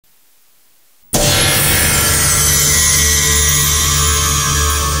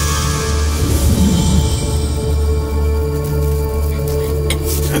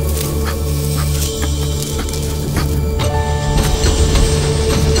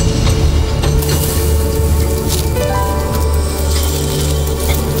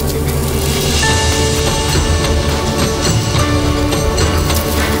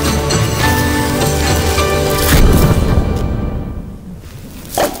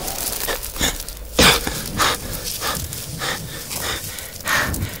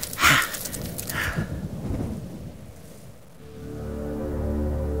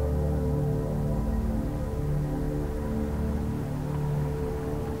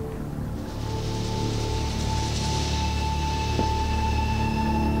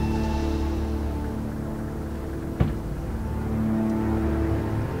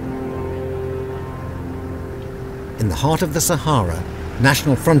the heart of the Sahara,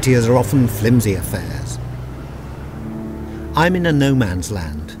 national frontiers are often flimsy affairs. I'm in a no man's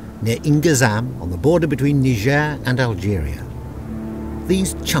land, near Ingazam, on the border between Niger and Algeria.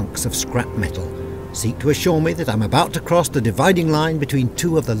 These chunks of scrap metal seek to assure me that I'm about to cross the dividing line between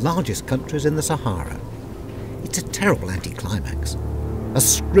two of the largest countries in the Sahara. It's a terrible anticlimax, a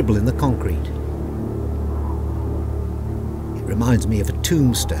scribble in the concrete. It reminds me of a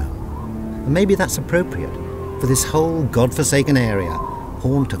tombstone, and maybe that's appropriate, for this whole godforsaken area,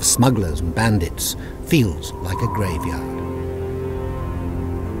 haunt of smugglers and bandits, feels like a graveyard.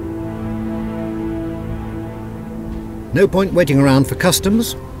 No point waiting around for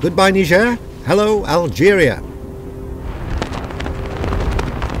customs. Goodbye, Niger. Hello, Algeria.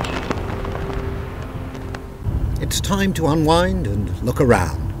 It's time to unwind and look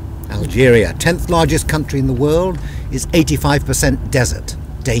around. Algeria, 10th largest country in the world, is 85% desert,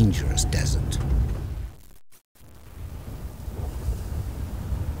 dangerous desert.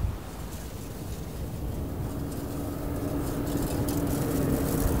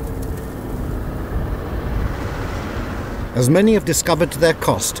 As many have discovered to their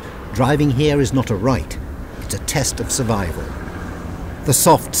cost, driving here is not a right, it's a test of survival. The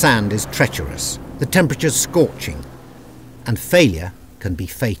soft sand is treacherous, the temperature's scorching, and failure can be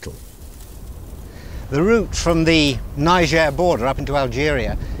fatal. The route from the Niger border up into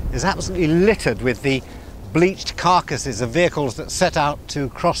Algeria is absolutely littered with the bleached carcasses of vehicles that set out to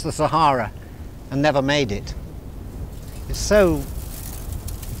cross the Sahara and never made it. It's so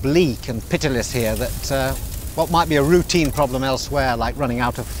bleak and pitiless here that what might be a routine problem elsewhere, like running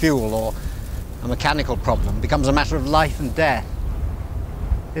out of fuel or a mechanical problem, becomes a matter of life and death.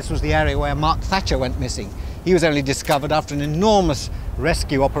 This was the area where Mark Thatcher went missing. He was only discovered after an enormous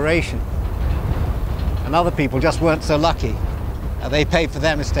rescue operation. And other people just weren't so lucky. They paid for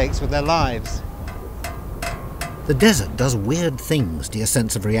their mistakes with their lives. The desert does weird things to your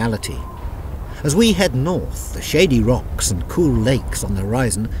sense of reality. As we head north, the shady rocks and cool lakes on the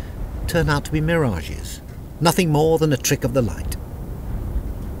horizon turn out to be mirages. Nothing more than a trick of the light.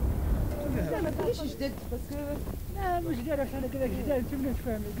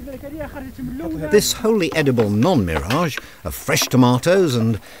 This wholly edible non-mirage of fresh tomatoes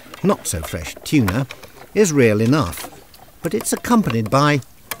and not so fresh tuna is real enough, but it's accompanied by,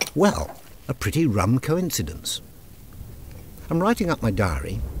 well, a pretty rum coincidence. I'm writing up my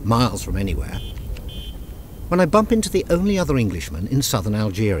diary, miles from anywhere, when I bump into the only other Englishman in southern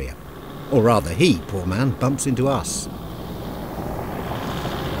Algeria. Or rather, he, poor man, bumps into us.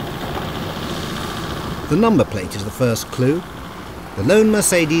 The number plate is the first clue. The lone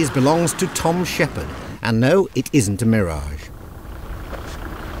Mercedes belongs to Tom Shepherd, and no, it isn't a mirage.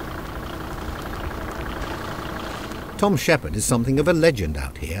 Tom Shepherd is something of a legend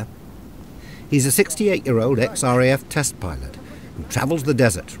out here. He's a 68-year-old ex-RAF test pilot who travels the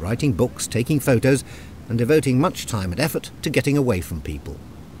desert, writing books, taking photos, and devoting much time and effort to getting away from people.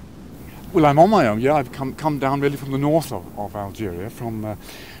 Well, I'm on my own. Yeah, I've come down really from the north of Algeria, from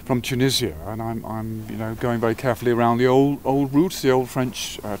Tunisia, and I'm going very carefully around the old routes, the old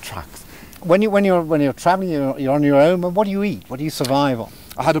French tracks. When you're travelling, you're on your own. What do you eat? What do you survive on?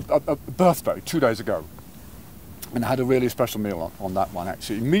 I had a birthday 2 days ago, and I had a really special meal on that one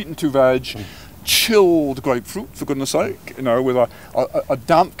actually. Meat and 2 veg, chilled grapefruit for goodness sake, with a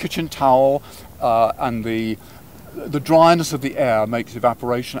damp kitchen towel, and the dryness of the air makes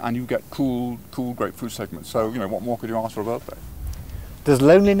evaporation, and you get cool grapefruit segments. So, what more could you ask for a birthday? Does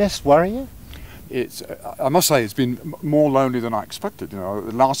loneliness worry you? I must say, it's been more lonely than I expected. The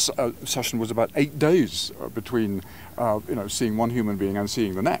last session was about 8 days between, seeing one human being and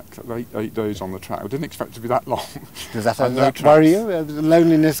seeing the next. 8 days on the track. I didn't expect it to be that long. Does that worry you? The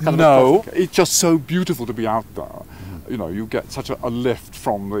loneliness kind of? No, it's just so beautiful to be out there. You get such a lift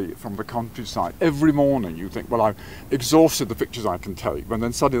from the countryside. Every morning you think, well, I've exhausted the pictures I can take, and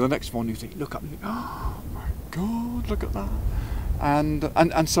then suddenly the next morning you think, look up and you think, oh my God, look at that.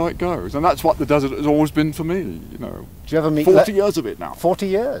 And so it goes, and that's what the desert has always been for me. Do you ever meet 40 years of it now? 40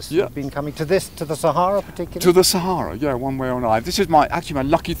 years. Yeah. You've been coming to the Sahara particularly. To the Sahara, yeah, one way or another. This is actually my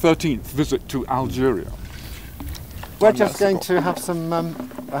lucky 13th visit to Algeria. We're just going to have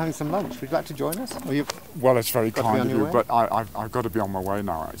having some lunch. Would you like to join us? Well, it's very kind of you, but I've got to be on my way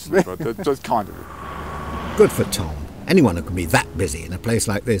now, actually. But that's kind of it. Good for Tom. Anyone who can be that busy in a place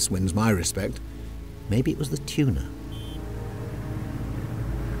like this wins my respect. Maybe it was the tuna.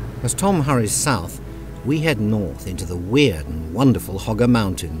 As Tom hurries south, we head north into the weird and wonderful Hoggar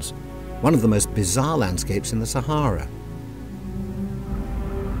Mountains, one of the most bizarre landscapes in the Sahara.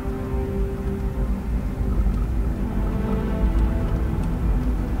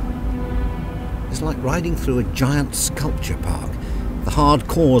 There's It's like riding through a giant sculpture park. The hard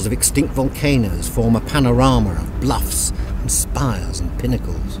cores of extinct volcanoes form a panorama of bluffs and spires and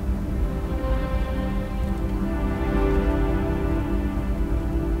pinnacles.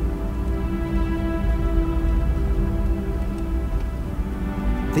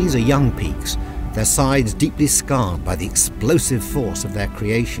 These are young peaks, their sides deeply scarred by the explosive force of their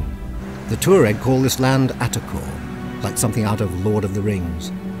creation. The Tuareg call this land Atakor, like something out of Lord of the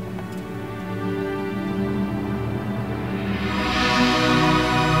Rings.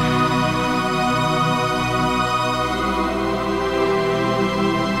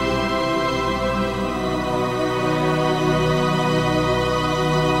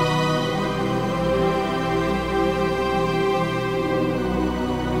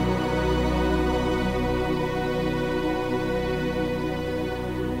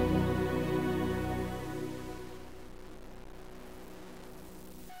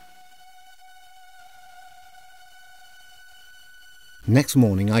 Next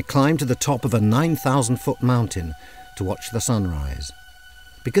morning I climbed to the top of a 9,000-foot mountain to watch the sunrise.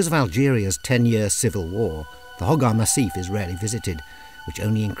 Because of Algeria's 10-year civil war, the Hogar Massif is rarely visited, which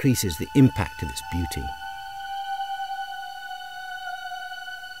only increases the impact of its beauty.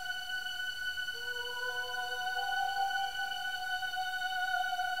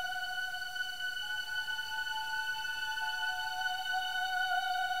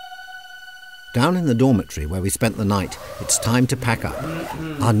 Down in the dormitory where we spent the night, it's time to pack up.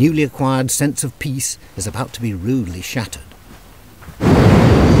 Our newly acquired sense of peace is about to be rudely shattered.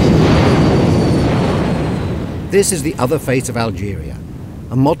 This is the other face of Algeria,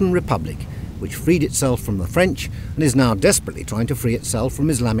 a modern republic which freed itself from the French and is now desperately trying to free itself from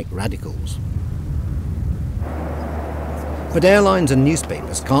Islamic radicals. But airlines and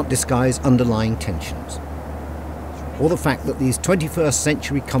newspapers can't disguise underlying tensions, or the fact that these 21st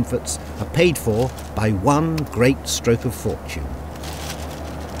century comforts are paid for by one great stroke of fortune.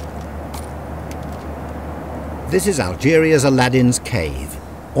 This is Algeria's Aladdin's Cave,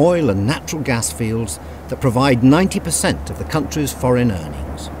 oil and natural gas fields that provide 90% of the country's foreign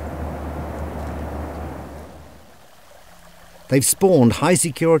earnings. They've spawned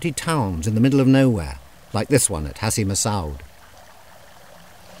high-security towns in the middle of nowhere, like this one at Hassi Messaoud.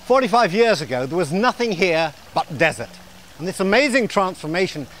 45 years ago, there was nothing here but desert. And this amazing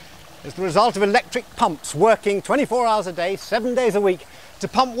transformation is the result of electric pumps working 24 hours a day, 7 days a week, to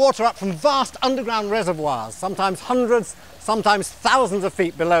pump water up from vast underground reservoirs, sometimes hundreds, sometimes thousands of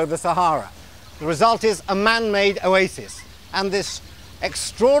feet below the Sahara. The result is a man-made oasis, and this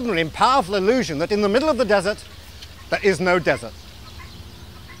extraordinary and powerful illusion that in the middle of the desert, there is no desert.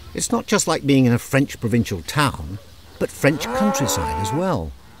 It's not just like being in a French provincial town, but French countryside as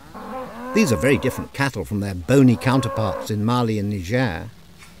well. These are very different cattle from their bony counterparts in Mali and Niger.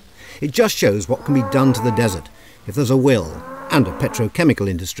 It just shows what can be done to the desert if there's a will and a petrochemical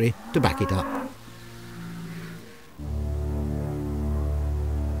industry to back it up.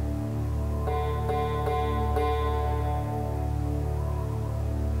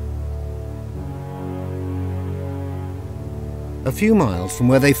 A few miles from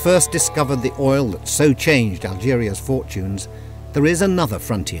where they first discovered the oil that so changed Algeria's fortunes, there is another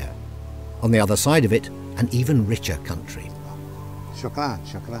frontier. On the other side of it, an even richer country. Shukran,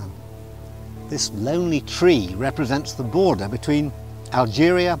 shukran. This lonely tree represents the border between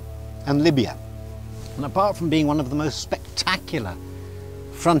Algeria and Libya. And apart from being one of the most spectacular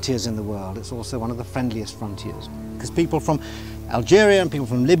frontiers in the world, it's also one of the friendliest frontiers. Because people from Algeria and people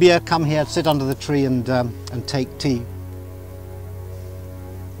from Libya come here, sit under the tree and take tea.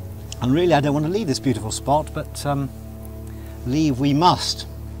 And really, I don't want to leave this beautiful spot, but leave we must.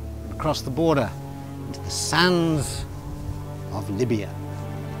 Across the border into the sands of Libya.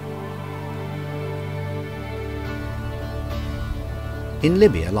 In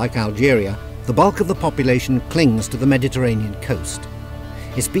Libya, like Algeria, the bulk of the population clings to the Mediterranean coast.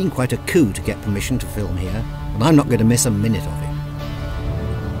 It's been quite a coup to get permission to film here, and I'm not going to miss a minute of it.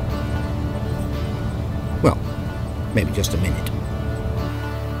 Well, maybe just a minute.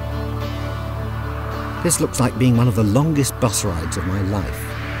 This looks like being one of the longest bus rides of my life.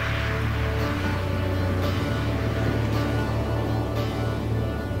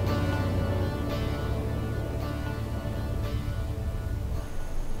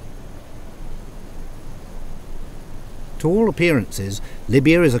 To all appearances,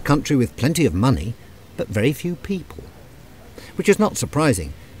 Libya is a country with plenty of money, but very few people. Which is not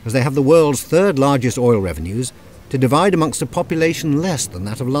surprising, as they have the world's third largest oil revenues to divide amongst a population less than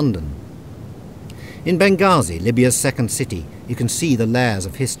that of London. In Benghazi, Libya's second city, you can see the layers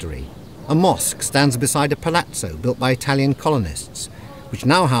of history. A mosque stands beside a palazzo built by Italian colonists, which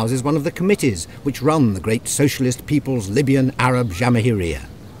now houses one of the committees which run the great socialist People's Libyan Arab Jamahiriya.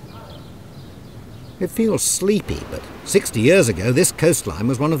 It feels sleepy, but 60 years ago this coastline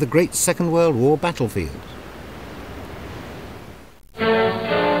was one of the great Second World War battlefields.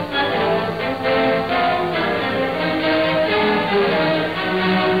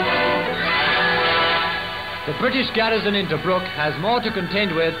 The British garrison in Tobruk has more to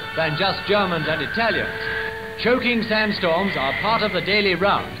contend with than just Germans and Italians. Choking sandstorms are part of the daily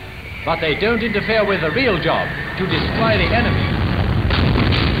round, but they don't interfere with the real job, to destroy the enemy.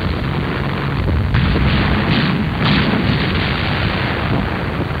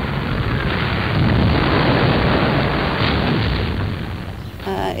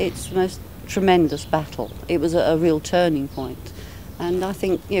 It's the most tremendous battle. It was a real turning point. And I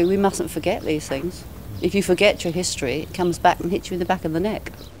think, we mustn't forget these things. If you forget your history, it comes back and hits you in the back of the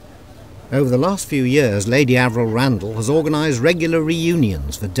neck. Over the last few years, Lady Avril Randall has organised regular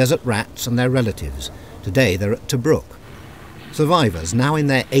reunions for desert rats and their relatives. Today they're at Tobruk. Survivors, now in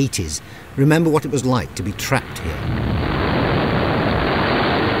their 80s, remember what it was like to be trapped here.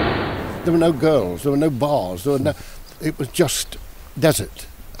 There were no girls, there were no bars, it was just desert.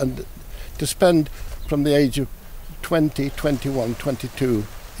 And to spend from the age of 20, 21, 22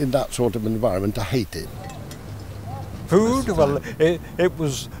 in that sort of environment, I hate it. Food, well, it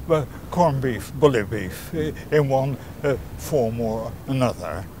was corned beef, bully beef, in one form or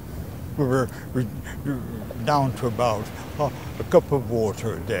another. We were down to about a cup of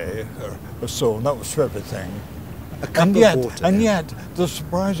water a day or so, and that was for everything. And yet, the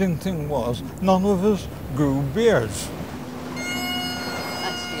surprising thing was, none of us grew beards.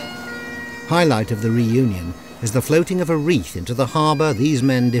 Highlight of the reunion is the floating of a wreath into the harbour these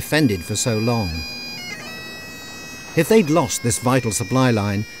men defended for so long. If they'd lost this vital supply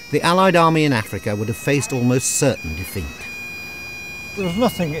line, the Allied army in Africa would have faced almost certain defeat. There was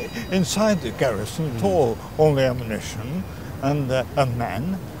nothing inside the garrison at all, only ammunition and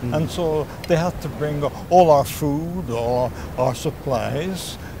men, and so they had to bring all our food, all our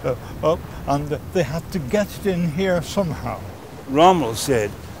supplies up, and they had to get it in here somehow. Rommel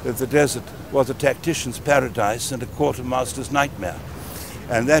said that the desert was a tactician's paradise and a quartermaster's nightmare,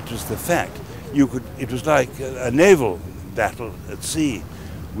 and that was the fact. It was like a naval battle at sea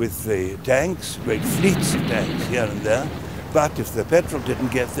with the tanks, great fleets of tanks here and there, but if the petrol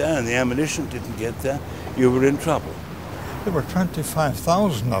didn't get there and the ammunition didn't get there, you were in trouble. There were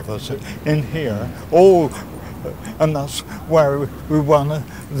 25,000 of us in here, all, and that's where we won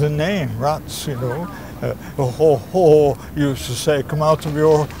the name, rats, Ho used to say, come out of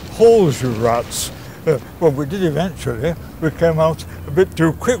your holes, you rats. Well, we did eventually. We came out a bit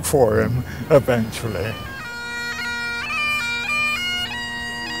too quick for him, eventually.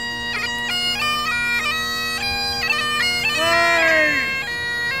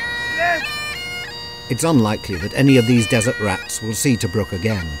 It's unlikely that any of these desert rats will see Tobruk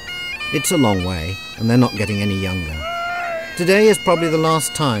again. It's a long way, and they're not getting any younger. Today is probably the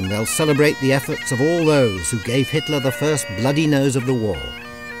last time they'll celebrate the efforts of all those who gave Hitler the first bloody nose of the war,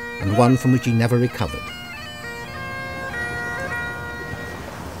 and one from which he never recovered.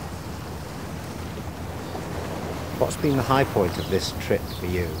 What's been the high point of this trip for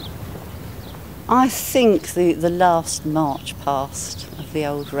you? I think the last march past of the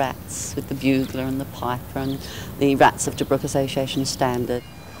old rats with the bugler and the piper and the Rats of Tobruk Association standard.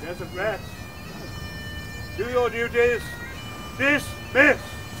 Desert rats, do your duties, dismiss!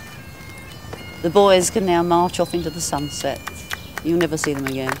 The boys can now march off into the sunset. You'll never see them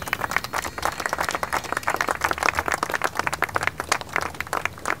again.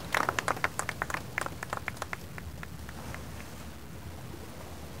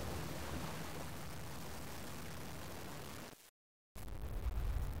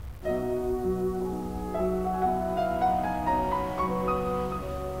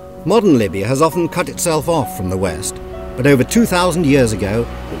 Modern Libya has often cut itself off from the West, but over 2,000 years ago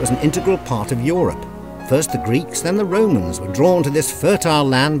it was an integral part of Europe. First the Greeks, then the Romans were drawn to this fertile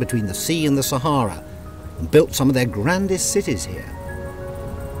land between the sea and the Sahara and built some of their grandest cities here.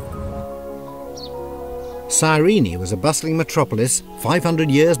 Cyrene was a bustling metropolis 500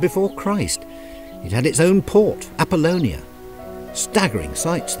 years before Christ. It had its own port, Apollonia. Staggering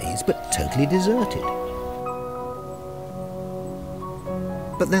sights these, but totally deserted.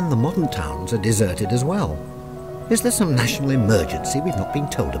 But then the modern towns are deserted as well. Is there some national emergency we've not been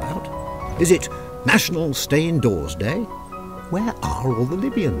told about? Is it National Stay Indoors Day? Where are all the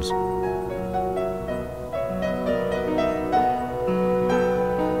Libyans?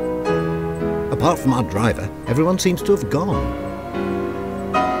 Apart from our driver, everyone seems to have gone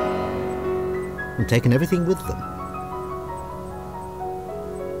and taken everything with them.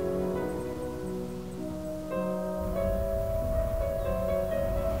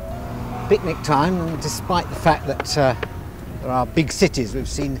 picnic time, and despite the fact that there are big cities, we've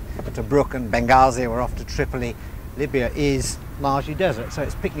seen Tobruk and Benghazi, we're off to Tripoli, Libya is largely desert, so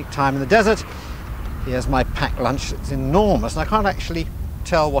it's picnic time in the desert. Here's my packed lunch. It's enormous, and I can't actually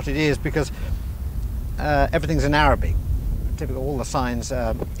tell what it is because everything's in Arabic. Typically all the signs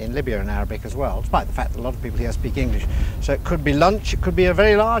in Libya are in Arabic as well, despite the fact that a lot of people here speak English. So it could be lunch, it could be a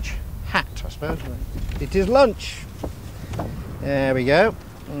very large hat, I suppose. It is lunch. There we go.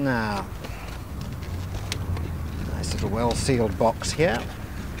 Now, nice little well-sealed box here.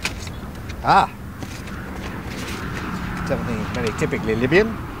 Ah, something very typically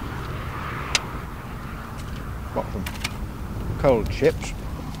Libyan. Got from cold chips.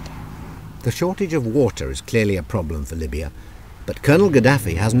 The shortage of water is clearly a problem for Libya, but Colonel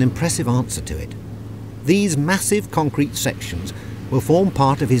Gaddafi has an impressive answer to it. These massive concrete sections will form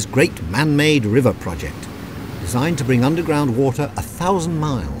part of his great man-made river project, designed to bring underground water 1,000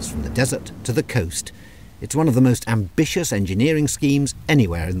 miles from the desert to the coast. It's one of the most ambitious engineering schemes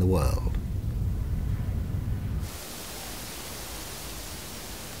anywhere in the world.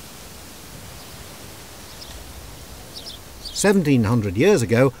 "1,700 years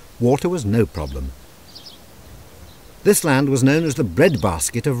ago, water was no problem. This land was known as the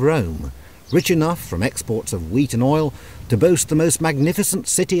breadbasket of Rome, rich enough from exports of wheat and oil to boast the most magnificent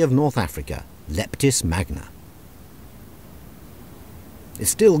city of North Africa, Leptis Magna. It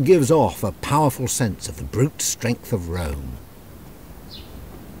still gives off a powerful sense of the brute strength of Rome.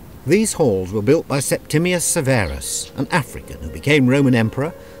 These halls were built by Septimius Severus, an African who became Roman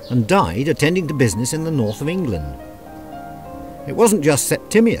emperor and died attending to business in the north of England. It wasn't just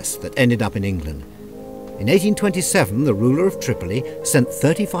Septimius that ended up in England. In 1827, the ruler of Tripoli sent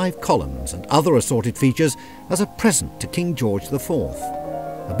 35 columns and other assorted features as a present to King George IV.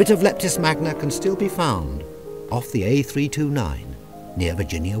 A bit of Leptis Magna can still be found off the A329 near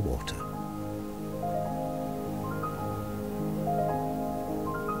Virginia Water.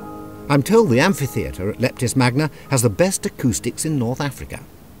 I'm told the amphitheatre at Leptis Magna has the best acoustics in North Africa.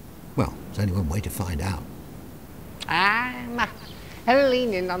 Well, there's only one way to find out. I'm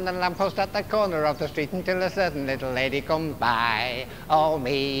leaning on the lamppost at the corner of the street until a certain little lady comes by. Oh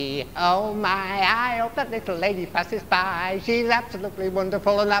me, oh my, I hope that little lady passes by. She's absolutely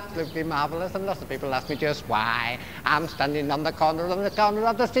wonderful and absolutely marvellous, and lots of people ask me just why. I'm standing on the corner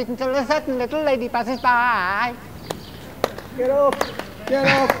of the street until a certain little lady passes by. Get off, get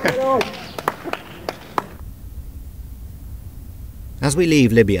off, get off. As we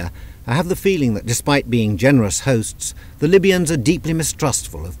leave Libya, I have the feeling that despite being generous hosts, the Libyans are deeply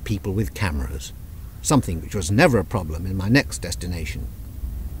mistrustful of people with cameras, something which was never a problem in my next destination.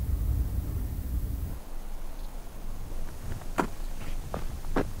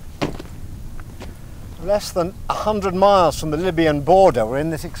 Less than 100 miles from the Libyan border, we're in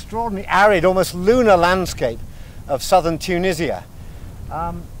this extraordinary arid, almost lunar landscape of southern Tunisia.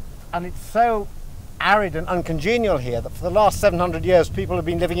 And it's so arid and uncongenial here that for the last 700 years people have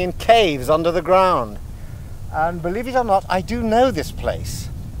been living in caves under the ground. And believe it or not, I do know this place.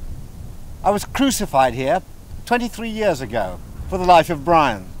 I was crucified here 23 years ago for the life of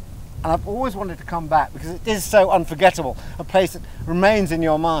Brian, and I've always wanted to come back because it is so unforgettable, a place that remains in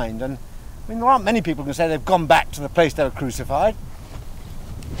your mind. And I mean, there aren't many people who can say they've gone back to the place they were crucified.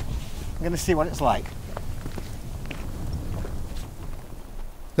 I'm going to see what it's like.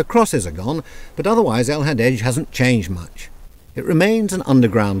 The crosses are gone, but otherwise El Hadej hasn't changed much. It remains an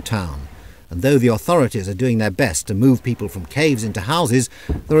underground town, and though the authorities are doing their best to move people from caves into houses,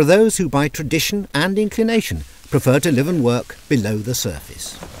 there are those who by tradition and inclination prefer to live and work below the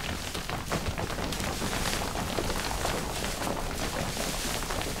surface.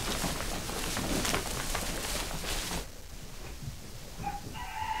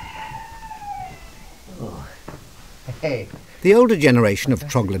 Oh. Hey. The older generation of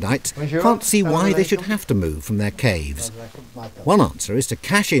troglodytes can't see why they should have to move from their caves. One answer is to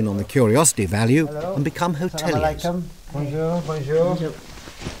cash in on the curiosity value and become hoteliers. Bonjour, bonjour.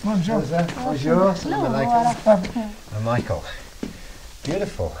 Bonjour. Bonjour. Oh, Michael.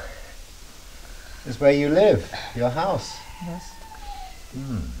 Beautiful. This is where you live, your house. Yes.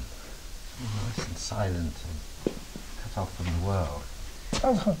 Nice and silent and cut off from the world.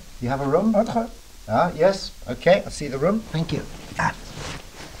 You have a room? Ah, yes. Okay, I'll see the room. Thank you. Ah.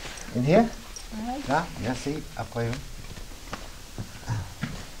 In here? Ah, merci. Après vous.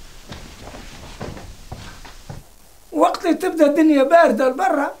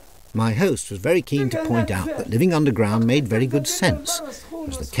 My host was very keen to point out that living underground made very good sense,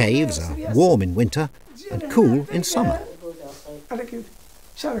 as the caves are warm in winter and cool in summer. I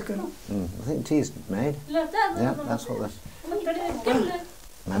think tea's made. Yeah, that's what this.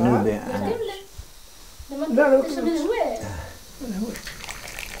 Manu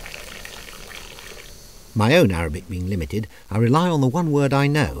My own Arabic being limited, I rely on the one word I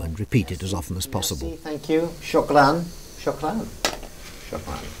know and repeat it as often as possible. Thank you. Shukran. Shukran.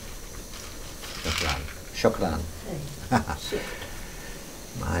 Shukran. Shukran. Shukran.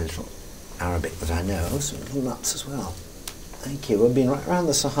 My little Arabic that I know, some little nuts as well. Thank you. We've been right around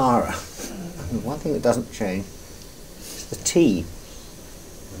the Sahara. And one thing that doesn't change is the tea.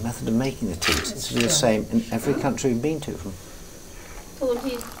 The method of making the tea seems to be the same in every country we've been to, from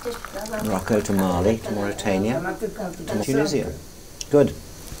Morocco to Mali to Mauritania to Tunisia. Good.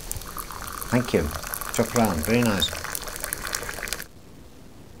 Thank you. Shukran. Very nice.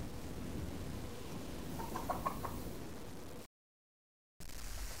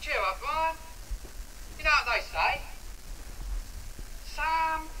 Cheer up, Ryan. You know what they say?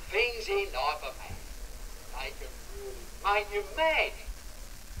 Some things in life are bad. They can really make you mad.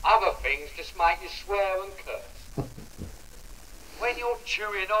 Other things just make you swear and curse. When you're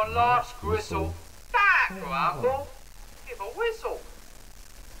chewing on life's gristle, don't grumble, give a whistle.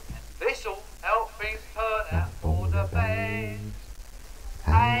 And this'll help things turn out for the best.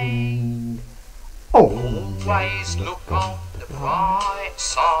 And always look on the bright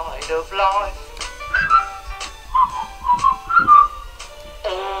side of life.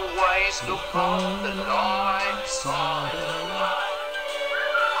 Always look on the light side of life.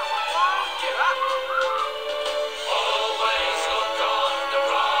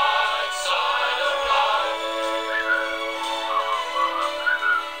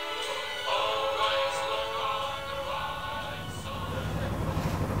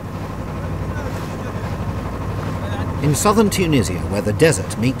 In southern Tunisia, where the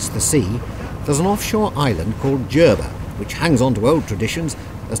desert meets the sea, there's an offshore island called Jerba, which hangs on to old traditions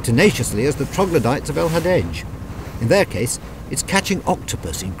as tenaciously as the troglodytes of El Hadej. In their case, it's catching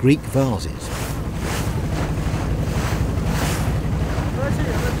octopus in Greek vases.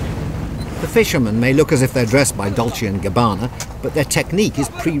 The fishermen may look as if they're dressed by Dolce & Gabbana, but their technique is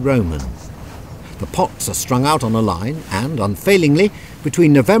pre-Roman. The pots are strung out on a line and, unfailingly,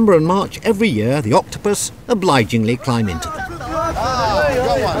 between November and March every year, the octopus obligingly climb into them. Ah,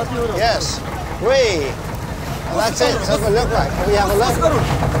 got one. Yes. Whee! Well, that's it. That's what it look like. Can we have a look?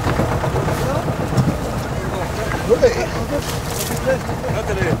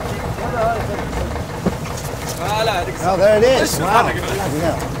 Oh, there it is. Wow.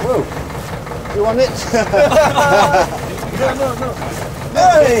 Whoa. You want it?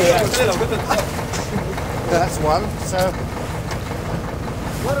 Hey! That's one. So.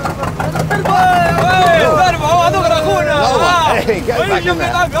 Hey, get back in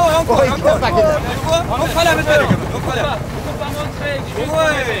there. Boy, get back in there.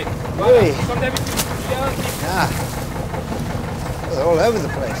 They're all over the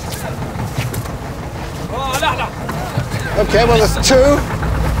place. Okay, well, there's two.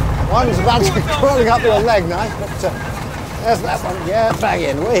 One's about to be crawling up your leg now, but there's that one. Yeah, bang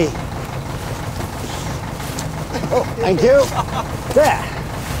in. Wee. Oh, thank you. There.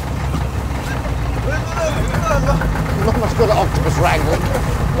 I'm not much good at octopus wrangling,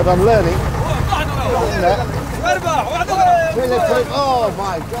 but I'm learning. Oh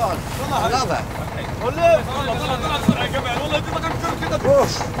my God. Another.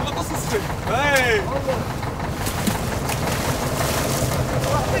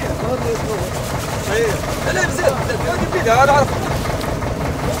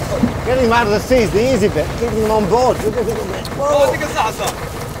 Getting them out of the sea is the easy bit, keeping them on board. Look at that. Whoa. Look at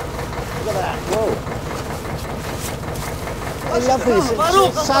that. Whoa. I love these.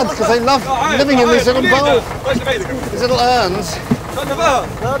 It's sad because I love living in these little bowls, these little urns.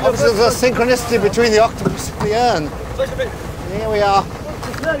 Obviously there's a synchronicity between the octopus and the urn. And here we are,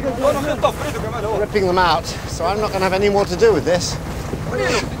 ripping them out. So I'm not going to have any more to do with this.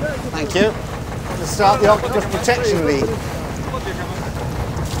 Thank you. To start the Octopus Protection League.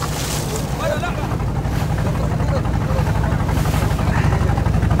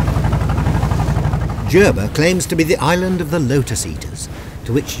 Jerba claims to be the island of the lotus eaters,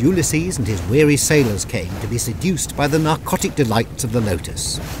 to which Ulysses and his weary sailors came to be seduced by the narcotic delights of the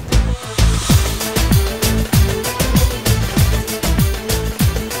lotus.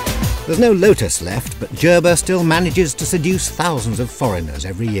 There's no lotus left, but Jerba still manages to seduce thousands of foreigners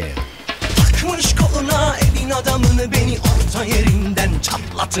every year. Takmış koluna evin adamını beni orta yerinden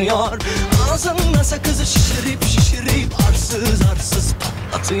çatlatıyor. Ağzına sakızı şişirip arsız arsız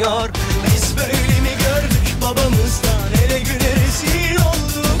patlatıyor. Biz böyle mi gördük babamızdan ele güne rezil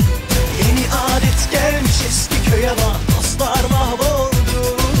olduk. Yeni adet gelmiş eski köye bak dostlar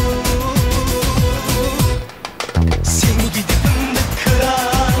mahvoldu. Seni gidip fındık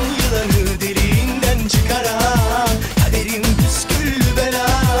kıran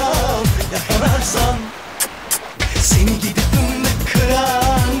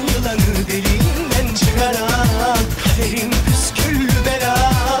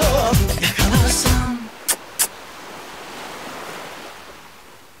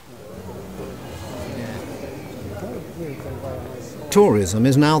Tourism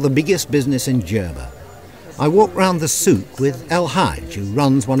is now the biggest business in Djerba. I walk round the souk with El Haj, who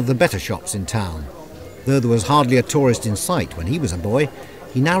runs one of the better shops in town. Though there was hardly a tourist in sight when he was a boy,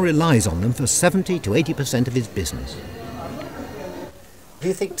 he now relies on them for 70 to 80% of his business. Do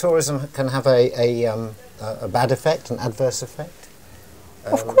you think tourism can have a bad effect, an adverse effect?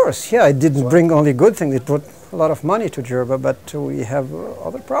 Of course, yeah. It didn't bring only good things. It brought a lot of money to Djerba, but we have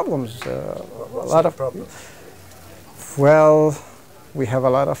other problems. A lot of problems. Well, we have a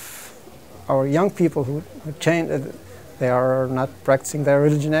lot of our young people who change. They are not practicing their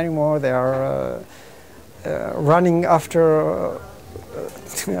religion anymore. They are running after.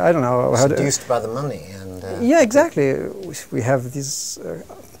 I don't know. Seduced by the money and. Yeah, exactly. We have these.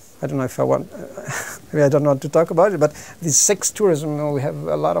 I don't know if I want. Maybe I don't want to talk about it, but this sex tourism. We have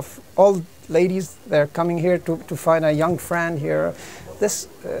a lot of old ladies. They're coming here to find a young friend here. This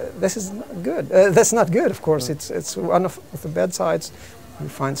is good. That's not good, of course. It's one of the bad sides. You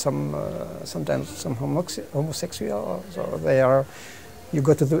find some sometimes some homosexual. So they are. You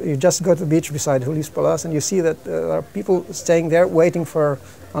just go to the beach beside Julius Palace, and you see that there are people staying there waiting for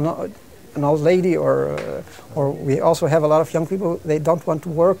an old lady, or we also have a lot of young people. They don't want to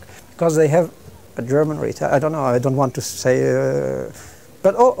work because they have a German rate. I don't know. I don't want to say,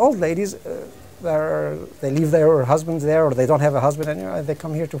 but old ladies, they leave their husbands there, or they don't have a husband anymore. They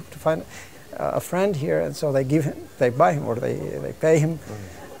come here to find a friend here, and so they buy him, or they pay him.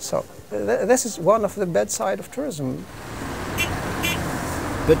 So this is one of the bad side of tourism.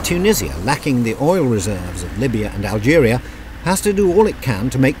 But Tunisia, lacking the oil reserves of Libya and Algeria, has to do all it can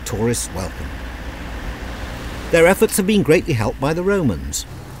to make tourists welcome. Their efforts have been greatly helped by the Romans,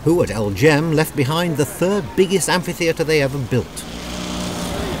 who at El Jem left behind the third biggest amphitheatre they ever built.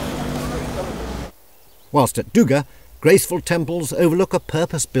 Whilst at Duga, graceful temples overlook a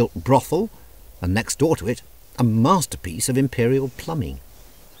purpose-built brothel, and next door to it, a masterpiece of imperial plumbing.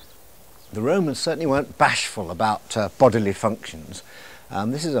 The Romans certainly weren't bashful about bodily functions.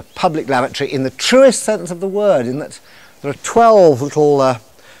 This is a public lavatory in the truest sense of the word, in that there are 12 little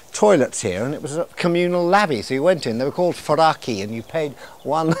toilets here, and it was a communal lavvy. So you went in, they were called foraki, and you paid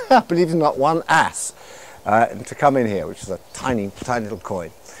one, believe it or not, one ass to come in here, which is a tiny, tiny little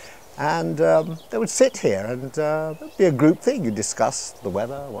coin. And they would sit here, and there'd be a group thing. You discuss the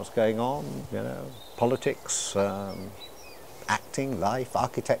weather, what's going on, you know, politics, acting, life,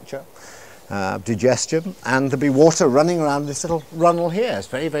 architecture. Digestion, and there'd be water running around this little runnel here. It's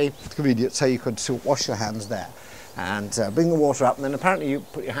very, very convenient, so you could sort of wash your hands there and bring the water up, and then apparently you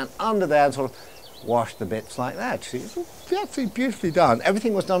put your hand under there and sort of wash the bits like that. See, it's absolutely beautifully done.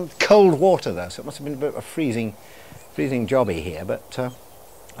 Everything was done with cold water though, so it must have been a bit of a freezing jobby here, but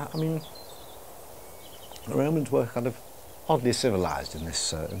I mean, the Romans were kind of oddly civilized in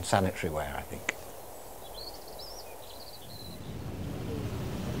this in sanitary wear, I think.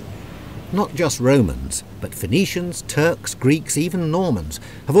 Not just Romans, but Phoenicians, Turks, Greeks, even Normans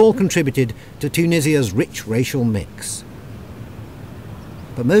have all contributed to Tunisia's rich racial mix.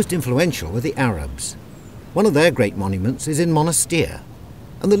 But most influential were the Arabs. One of their great monuments is in Monastir,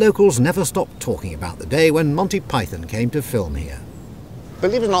 and the locals never stopped talking about the day when Monty Python came to film here.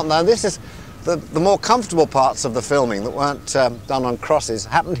 Believe it or not, though, this is the more comfortable parts of the filming that weren't done on crosses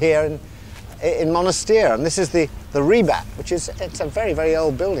happened here in Monastir, and this is the Rebat, which is, it's a very, very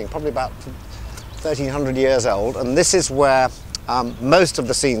old building, probably about 1300 years old, and this is where most of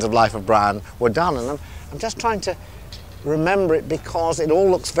the scenes of Life of Brian were done, and I'm just trying to remember it because it all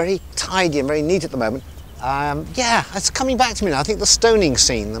looks very tidy and very neat at the moment. Yeah, it's coming back to me now. I think the stoning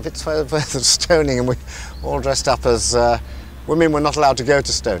scene, the bits where the stoning, and we're all dressed up as women were not allowed to go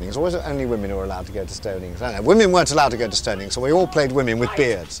to stonings, or was it only women who were allowed to go to stonings? I don't know. Women weren't allowed to go to stonings, so we all played women with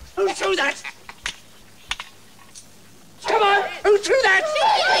beards. Who threw that? Come on! Who threw that?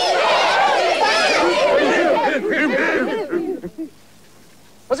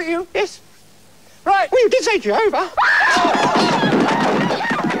 Was it you? Yes. Right, well, you did say Jehovah.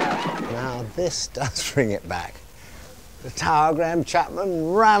 Now, this does bring it back. The Tower, Graham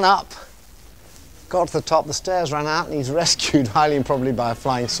Chapman ran up, got to the top, the stairs ran out, and he's rescued, highly improbably, by a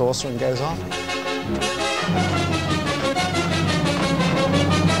flying saucer and goes on.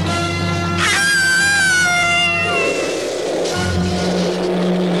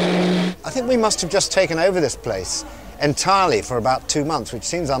 I think we must have just taken over this place entirely for about 2 months, which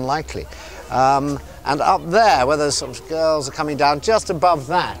seems unlikely. And up there, where those sort of girls are coming down, just above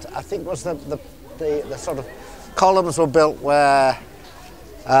that, I think was the sort of columns were built where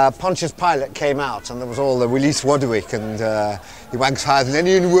Pontius Pilate came out, and there was all the Willis Wadwick and he wanks higher than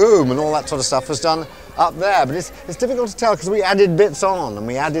any in Rome and all that sort of stuff was done up there. But it's difficult to tell because we added bits on, and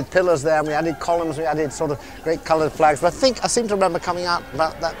we added pillars there, and we added columns, we added sort of great coloured flags. But I seem to remember coming out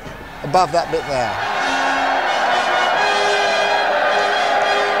about that, above that bit there.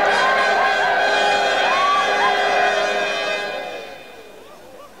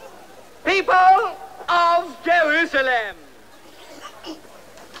 People of Jerusalem,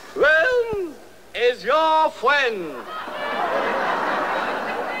 Rome is your friend.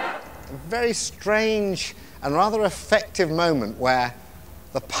 A very strange and rather effective moment where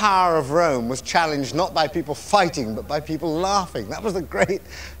the power of Rome was challenged not by people fighting but by people laughing. That was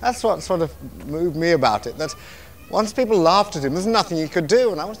that's what sort of moved me about it, that once people laughed at him, there's nothing he could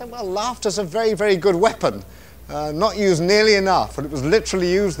do. And I was like, well, laughter's a very, very good weapon. Not used nearly enough, but it was literally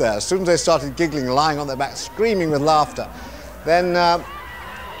used there. As soon as they started giggling, lying on their back, screaming with laughter, then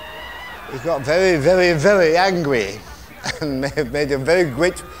he got very, very, very angry and made a very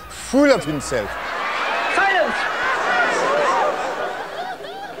great fool of himself. Silence!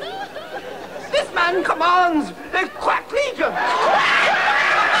 This man commands a quack legion.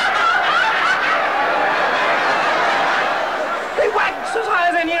 He whacks as high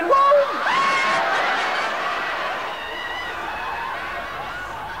as any in Rome.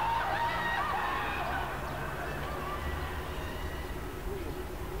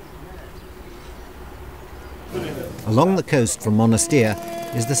 Along the coast from Monastir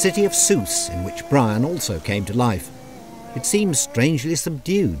is the city of Sousse, in which Brian also came to life. It seems strangely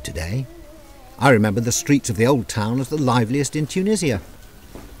subdued today. I remember the streets of the old town as the liveliest in Tunisia,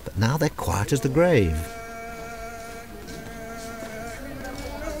 but now they're quiet as the grave.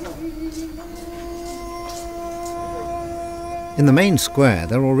 In the main square,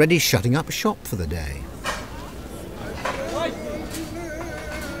 they're already shutting up shop for the day.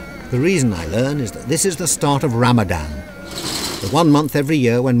 The reason, I learn, is that this is the start of Ramadan, the 1 month every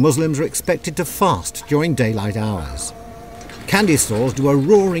year when Muslims are expected to fast during daylight hours. Candy stores do a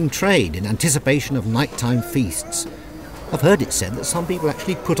roaring trade in anticipation of nighttime feasts. I've heard it said that some people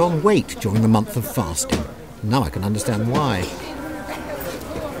actually put on weight during the month of fasting. Now I can understand why.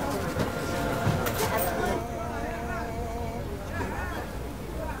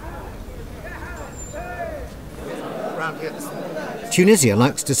 Tunisia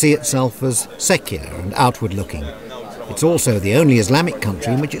likes to see itself as secular and outward-looking. It's also the only Islamic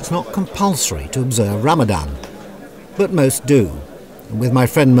country in which it's not compulsory to observe Ramadan. But most do. And with my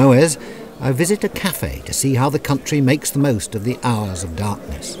friend Moez, I visit a cafe to see how the country makes the most of the hours of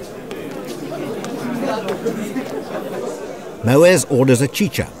darkness. Moez orders a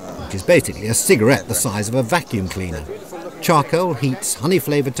chicha, which is basically a cigarette the size of a vacuum cleaner. Charcoal heats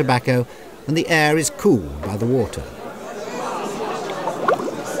honey-flavoured tobacco, and the air is cooled by the water.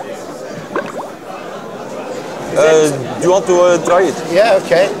 Do you want to try it? Yeah,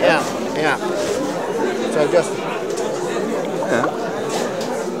 okay, yeah. So just...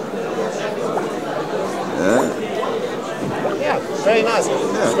 Yeah, very nice.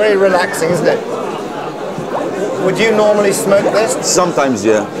 Yeah. It's very relaxing, isn't it? Would you normally smoke this? Sometimes,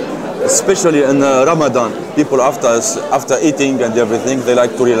 yeah. Especially in Ramadan. People after eating and everything, they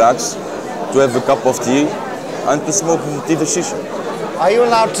like to relax, to have a cup of tea, and to smoke tea shisha. Are you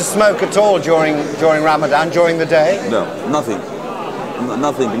allowed to smoke at all during Ramadan, during the day? No, nothing.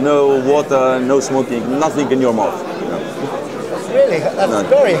 Nothing. No water, no smoking, nothing in your mouth. No. Really? That's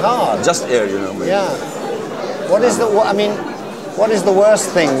very hard. Just air, you know. Yeah. What is the worst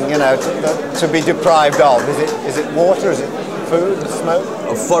thing, you know, to be deprived of? Is it water? Is it food?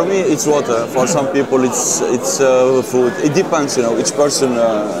 Smoke? For me, it's water. For some people, it's food. It depends, you know. Each person.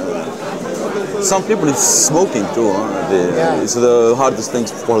 Some people it's smoking too. It's the hardest thing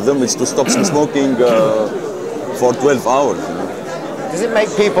for them. It's to stop smoking for 12 hours. You know. Does it make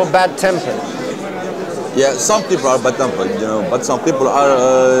people bad-tempered? Yeah, some people are bad-tempered, you know, but some people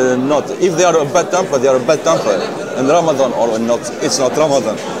are not. If they are bad-tempered, they are bad-tempered. In Ramadan or not, it's not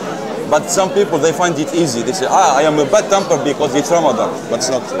Ramadan. But some people, they find it easy. They say, I am a bad-tempered because it's Ramadan. But it's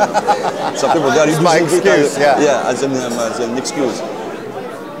not. Some people, they are using my excuse, it as an excuse.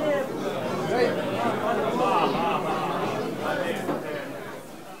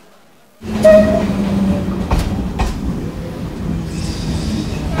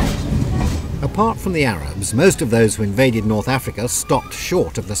 Apart from the Arabs, most of those who invaded North Africa stopped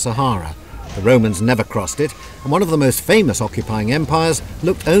short of the Sahara. The Romans never crossed it, and one of the most famous occupying empires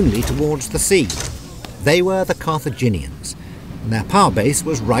looked only towards the sea. They were the Carthaginians, and their power base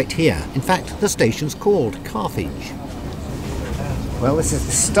was right here. In fact, the station's called Carthage. Well, this is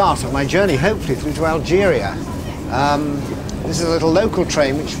the start of my journey, hopefully through to Algeria. This is a little local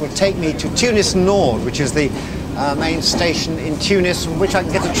train which will take me to Tunis Nord, which is the main station in Tunis, from which I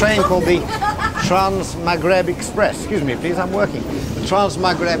can get a train called the Trans-Maghreb Express. Excuse me, please, I'm working. The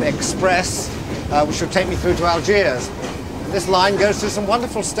Trans-Maghreb Express, which will take me through to Algiers. And this line goes through some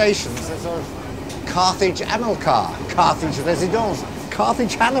wonderful stations. There's sort of Carthage Amilcar, Carthage Residence,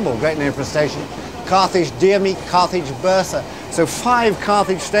 Carthage Hannibal, great name for a station, Carthage Diarmid, Carthage Bursa. So 5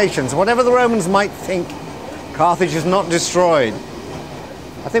 Carthage stations. Whatever the Romans might think, Carthage is not destroyed.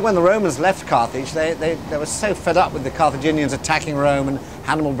 I think when the Romans left Carthage, they were so fed up with the Carthaginians attacking Rome and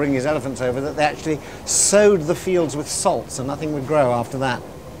Hannibal bringing his elephants over that they actually sowed the fields with salt, so nothing would grow after that.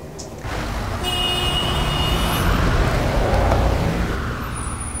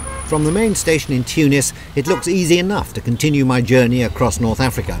 From the main station in Tunis, it looks easy enough to continue my journey across North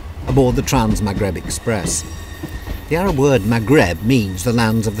Africa aboard the Trans-Maghreb Express. The Arab word Maghreb means the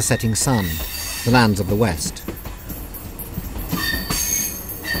lands of the setting sun, the lands of the West.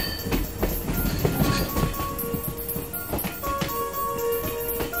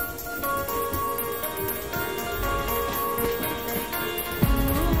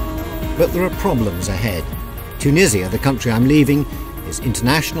 But there are problems ahead. Tunisia, the country I'm leaving, is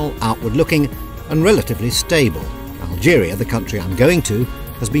international, outward-looking and relatively stable. Algeria, the country I'm going to,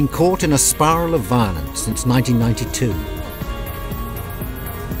 has been caught in a spiral of violence since 1992.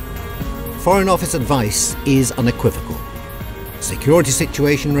 Foreign Office advice is unequivocal. The security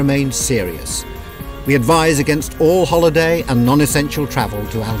situation remains serious. We advise against all holiday and non-essential travel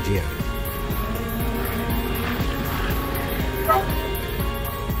to Algeria.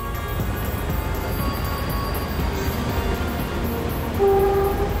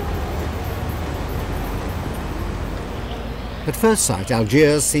 At first sight,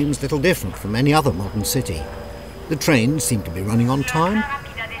 Algiers seems little different from any other modern city. The trains seem to be running on time,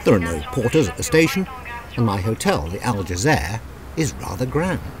 there are no porters at the station, and my hotel, the Al Jazeera, is rather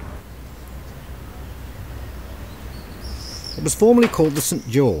grand. It was formerly called the St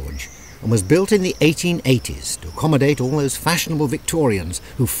George and was built in the 1880s to accommodate all those fashionable Victorians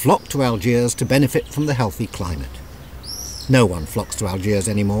who flocked to Algiers to benefit from the healthy climate. No one flocks to Algiers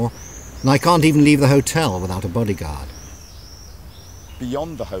anymore, and I can't even leave the hotel without a bodyguard.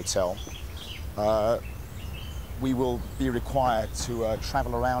 Beyond the hotel, we will be required to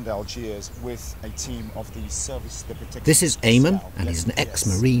travel around Algiers with a team of the Service de Protection. This is Eamon, and he's an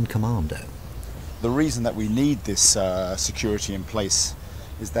ex-Marine commando. The reason that we need this security in place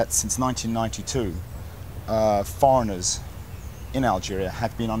is that since 1992, foreigners in Algeria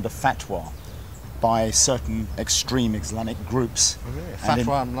have been under fatwa by certain extreme Islamic groups. Oh, really?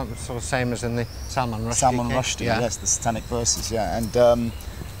 Fatwa, sort of same as in the Salman Rushdie Salman case? Rushdie, yes, the satanic verses, yeah. And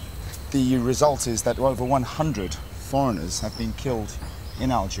the result is that over 100 foreigners have been killed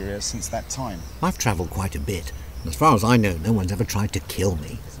in Algeria since that time. I've travelled quite a bit, and as far as I know, no one's ever tried to kill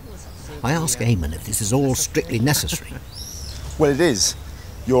me. I ask Eamon if this is all strictly necessary. Well, it is.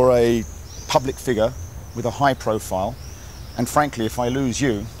 You're a public figure with a high profile, and frankly, if I lose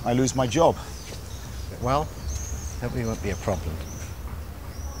you, I lose my job. Well, hopefully it won't be a problem.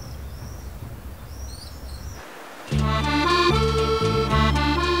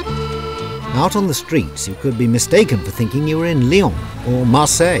 Out on the streets, you could be mistaken for thinking you were in Lyon or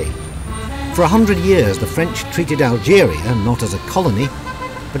Marseille. For 100 years, the French treated Algeria not as a colony,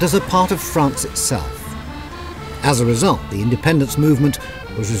 but as a part of France itself. As a result, the independence movement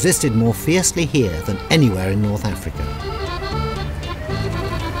was resisted more fiercely here than anywhere in North Africa.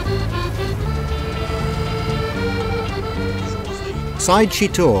 Said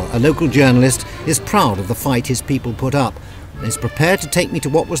Chitour, a local journalist, is proud of the fight his people put up and is prepared to take me to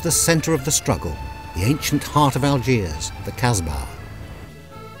what was the centre of the struggle, the ancient heart of Algiers, the Casbah.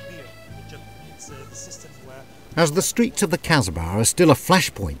 As the streets of the Casbah are still a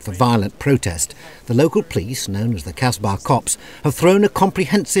flashpoint for violent protest, the local police, known as the Casbah Cops, have thrown a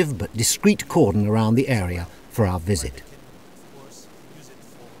comprehensive but discreet cordon around the area for our visit.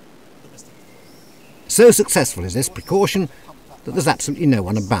 So successful is this precaution that there's absolutely no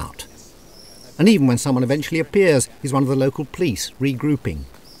one about. And even when someone eventually appears, he's one of the local police, regrouping.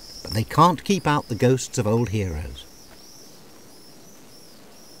 But they can't keep out the ghosts of old heroes.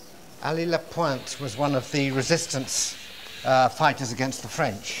 Ali Lapointe was one of the resistance fighters against the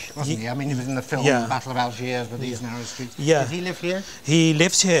French, wasn't he? I mean, he was in the film Battle of Algiers with these narrow streets. Yeah. Did he live here? He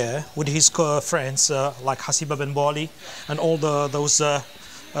lives here with his friends like Hasiba Ben Bali and all those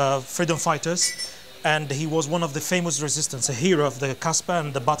freedom fighters. And he was one of the famous resistance, a hero of the Casbah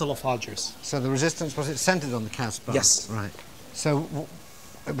and the Battle of Algiers. So the resistance, was it centred on the Casbah? Yes. Right. So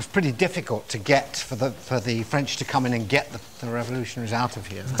it was pretty difficult to get, for the French to come in and get the revolutionaries out of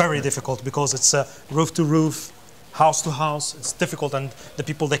here. Very difficult, because it's roof to roof, house to house. It's difficult, and the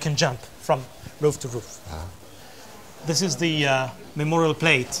people, they can jump from roof to roof. This is the memorial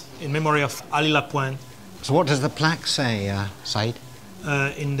plate in memory of Ali Lapointe. So what does the plaque say, Said?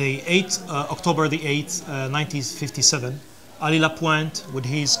 In the October the 8th, 1957, Ali Lapointe, with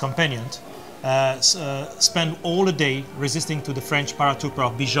his companion, spent all the day resisting to the French paratrooper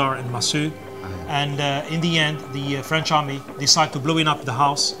of Bijar and Massu. And in the end, the French army decided to blow up the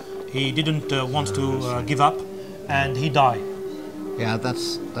house. He didn't want to give up, and he died. Yeah,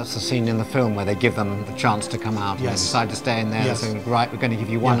 that's the scene in the film where they give them the chance to come out. Yes. And they decide to stay in there. Yes. Saying, right, we're going to give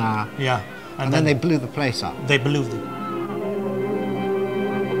you 1 hour. Yeah. And then they blew the place up. They blew it.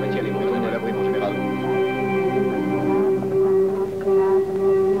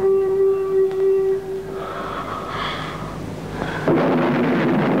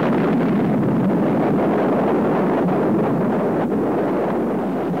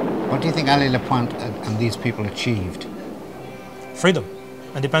 What do you think Ali Lapointe and these people achieved? Freedom,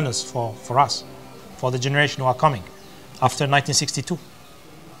 independence for us, for the generation who are coming after 1962.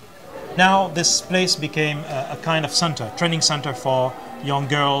 Now this place became a kind of center, training center for young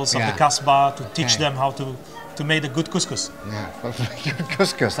girls of the Kasbah to teach them how to make a good couscous. Yeah,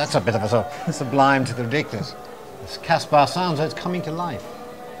 couscous, that's a bit of a sublime to the ridiculous. This Kasbah sounds like it's coming to life.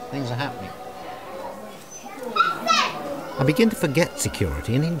 Things are happening. I begin to forget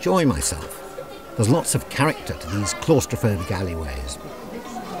security and enjoy myself. There's lots of character to these claustrophobic alleyways.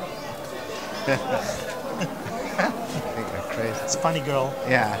 I think they're crazy. It's a funny girl.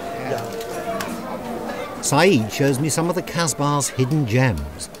 Yeah. Saeed shows me some of the Kasbah's hidden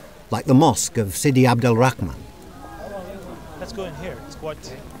gems, like the mosque of Sidi Abdel Rahman. Let's go in here. It's quite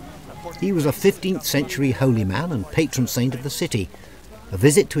important. He was a 15th century holy man and patron saint of the city. A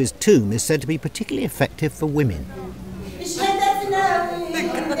visit to his tomb is said to be particularly effective for women.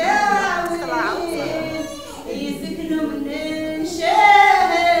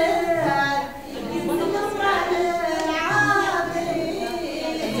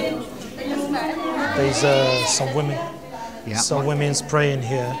 There's some women. Yeah. Some women's praying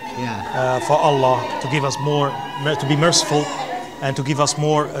here Yeah. for Allah to give us more, to be merciful, and to give us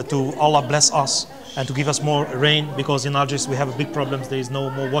more, to Allah bless us, and to give us more rain, because in Algiers we have a big problem. There is no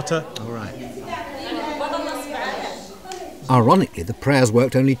more water. All right. Ironically, the prayers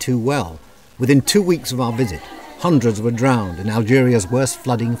worked only too well. Within 2 weeks of our visit, hundreds were drowned in Algeria's worst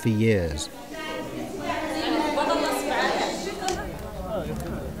flooding for years.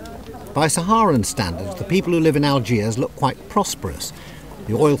 By Saharan standards, the people who live in Algiers look quite prosperous.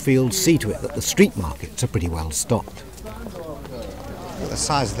 The oil fields see to it that the street markets are pretty well stocked. The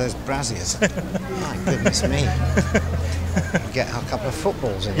size of those braziers. My goodness me. Get a couple of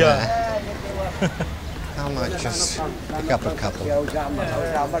footballs in there. I might just pick up a couple.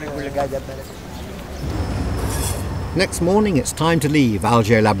 Next morning it's time to leave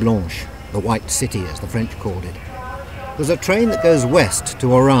Alger la Blanche, the White City as the French called it. There's a train that goes west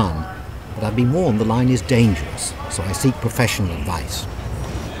to Oran, but I've been warned the line is dangerous, so I seek professional advice.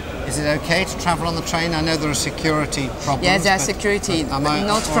 Is it okay to travel on the train? I know there are security problems. Yes, there are security,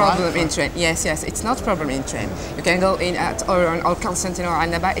 not problem in train. Yes, it's not problem in train. You can go in at Oran or Constantine or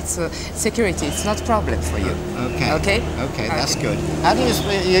Annaba. It's security. It's not problem for you. Okay, that's good. How do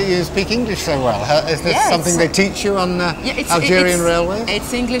you speak English so well? Is this something they teach you on Algerian railways?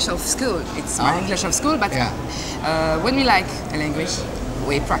 It's English of school. It's my English of school, but when we like a language,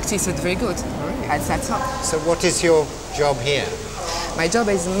 we practice it very good. That's all. So what is your job here? My job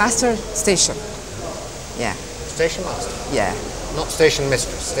is master station. Yeah. Station master? Yeah. Not station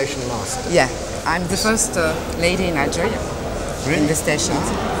mistress, station master. Yeah. I'm the first lady in Algeria. Really? In the stations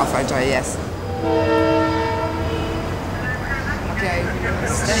of Algeria, yes. Okay.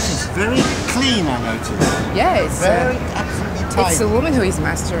 Station's very clean, I noticed. Yeah, it's very absolutely tight. It's a woman who is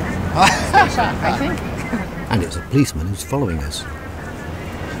master station, I think. And it's a policeman who's following us.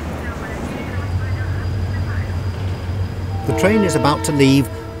 The train is about to leave,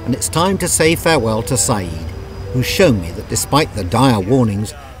 and it's time to say farewell to Saeed, who's shown me that despite the dire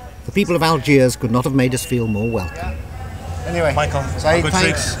warnings, the people of Algiers could not have made us feel more welcome. Anyway, Michael, Saeed,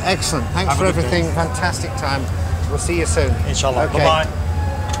 thanks. Excellent. Thanks for everything. Fantastic time. We'll see you soon. Inshallah. Okay. Bye-bye.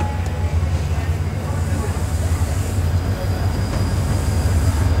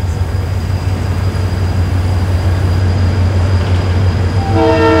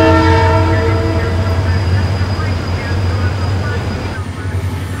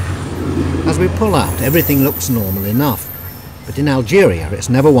 As we pull out, everything looks normal enough, but in Algeria it's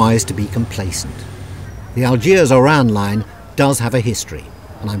never wise to be complacent. The Algiers-Oran line does have a history,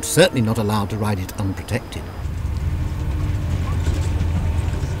 and I'm certainly not allowed to ride it unprotected.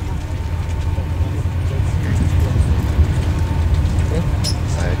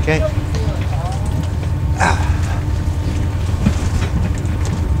 Okay.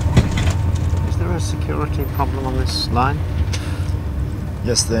 Is there a security problem on this line?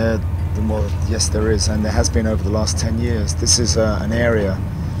 Yes, yes, there is, and there has been over the last 10 years. This is an area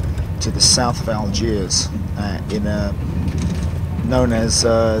to the south of Algiers, known as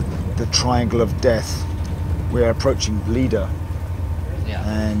the Triangle of Death. We're approaching Blida,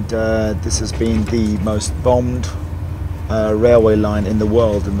 and this has been the most bombed railway line in the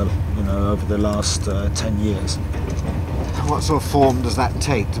world over the last 10 years. What sort of form does that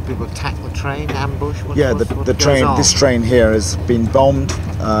take? Do people attack the train, ambush? What The goes train. on? This train here has been bombed.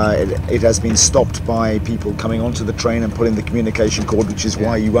 It has been stopped by people coming onto the train and pulling the communication cord, which is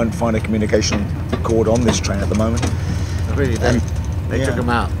why you won't find a communication cord on this train at the moment. Really, they took them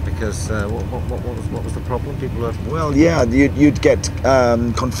out because what was the problem? People were you'd get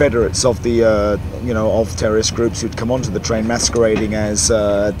Confederates of the of terrorist groups who'd come onto the train masquerading as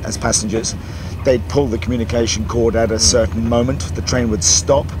passengers. They'd pull the communication cord at a certain moment. The train would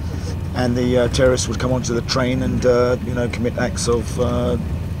stop, and the terrorists would come onto the train and commit acts of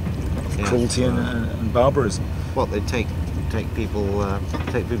cruelty and barbarism. What, they'd take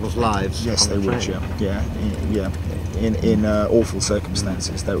people's lives? Yes, they would. Train. Yeah. In awful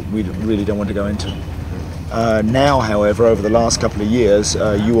circumstances that we really don't want to go into. Now, however, over the last couple of years,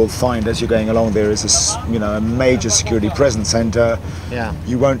 you will find as you're going along there is a major security presence, and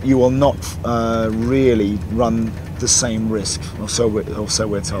you will not really run the same risk, or so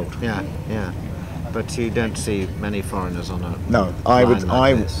we're told. Yeah. But you don't see many foreigners on a No,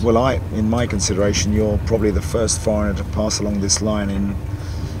 in my consideration, you're probably the first foreigner to pass along this line in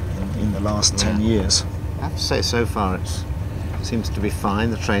the last 10 years. I have to say, so far it seems to be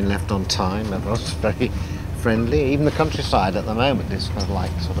fine. The train left on time. Everyone's very friendly. Even the countryside at the moment is kind of like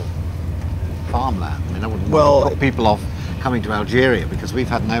sort of farmland. I mean, I wouldn't want to put people off coming to Algeria because we've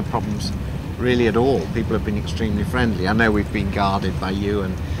had no problems really at all. People have been extremely friendly. I know we've been guarded by you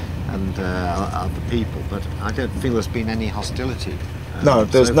and other people, but I don't feel there's been any hostility. No,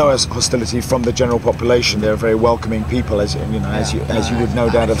 there's no hostility from the general population. They're very welcoming people, as you would no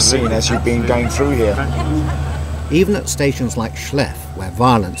doubt have seen as you've been going through here. Even at stations like Schleff, where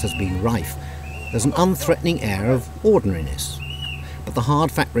violence has been rife, there's an unthreatening air of ordinariness. But the hard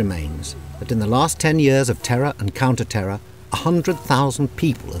fact remains that in the last 10 years of terror and counter-terror, 100,000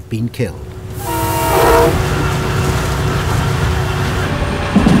 people have been killed.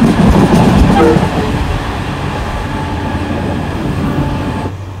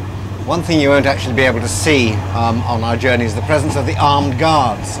 One thing you won't actually be able to see on our journey is the presence of the armed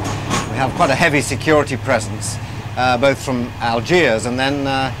guards. We have quite a heavy security presence, both from Algiers and then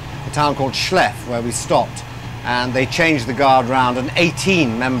a town called Schleff, where we stopped. And they changed the guard round, and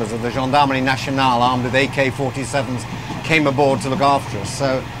 18 members of the Gendarmerie Nationale armed with AK-47s came aboard to look after us.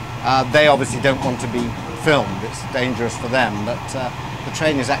 So they obviously don't want to be filmed. It's dangerous for them, but the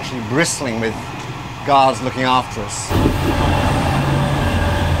train is actually bristling with guards looking after us.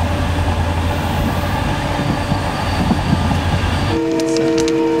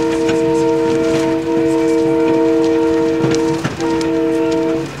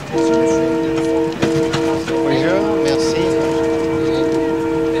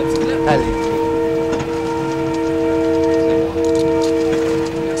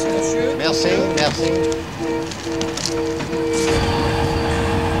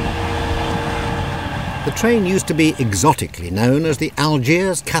 The train used to be exotically known as the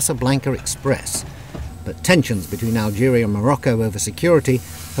Algiers-Casablanca Express, but tensions between Algeria and Morocco over security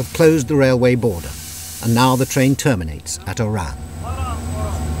have closed the railway border, and now the train terminates at Oran.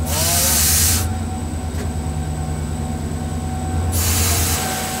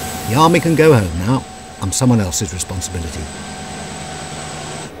 The army can go home now. I'm someone else's responsibility.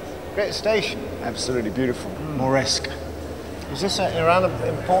 Great station. Absolutely beautiful. Moresque. Is this Iran an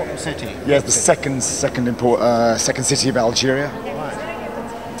important city? Yes, the second city of Algeria.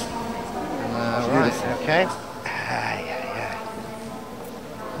 Right, okay.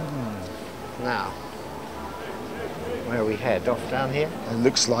 Now, where we head? Off down here? It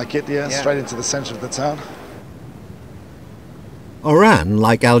looks like it, yeah, straight into the centre of the town. Oran,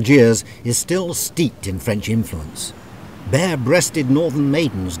 like Algiers, is still steeped in French influence. Bare-breasted northern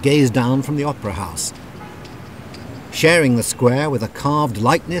maidens gaze down from the opera house. Sharing the square with a carved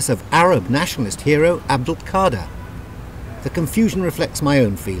likeness of Arab nationalist hero Abdul Qadir. The confusion reflects my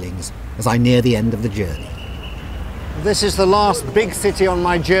own feelings as I near the end of the journey. This is the last big city on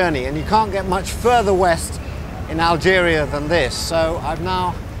my journey, and you can't get much further west in Algeria than this, so I've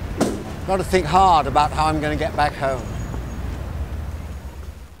now got to think hard about how I'm going to get back home.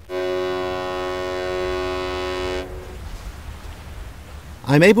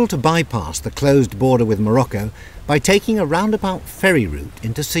 I'm able to bypass the closed border with Morocco by taking a roundabout ferry route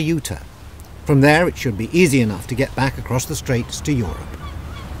into Ceuta. From there it should be easy enough to get back across the straits to Europe.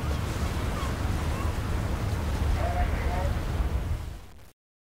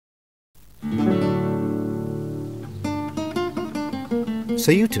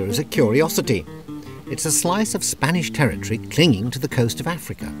 Ceuta is a curiosity. It's a slice of Spanish territory clinging to the coast of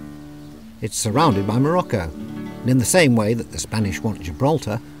Africa. It's surrounded by Morocco, and in the same way that the Spanish want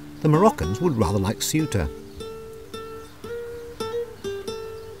Gibraltar, the Moroccans would rather like Ceuta.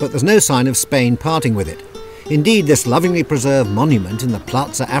 But there's no sign of Spain parting with it. Indeed, this lovingly preserved monument in the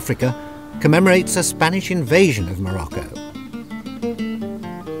Plaza Africa commemorates a Spanish invasion of Morocco.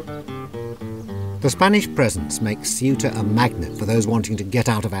 The Spanish presence makes Ceuta a magnet for those wanting to get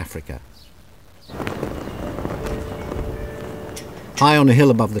out of Africa. High on a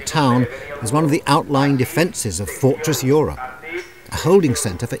hill above the town is one of the outlying defences of Fortress Europe, a holding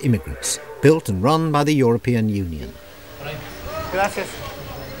centre for immigrants, built and run by the European Union. Gracias.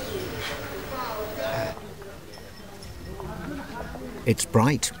 It's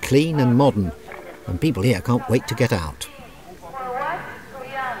bright, clean and modern, and people here can't wait to get out.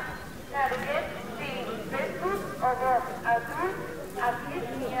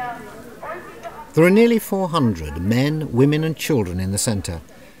 There are nearly 400 men, women and children in the centre,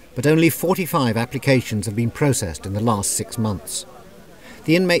 but only 45 applications have been processed in the last 6 months.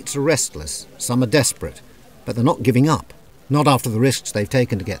 The inmates are restless, some are desperate, but they're not giving up, not after the risks they've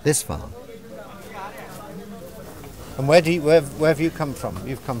taken to get this far. And where have you come from?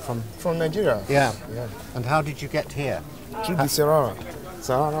 You've come from? From Nigeria. Yeah. Yeah. And how did you get here? Through the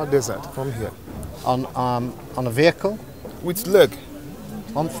Sahara Desert, from here. On a vehicle? With leg.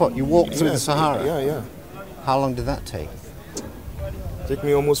 On foot? You walked through the Yes, Sahara? Yeah, yeah. How long did that take? Took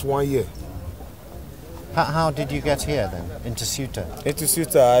me almost 1 year. How did you get here then, into Ceuta? Into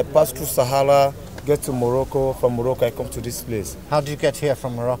Ceuta, I passed through Sahara, get to Morocco. From Morocco, I come to this place. How did you get here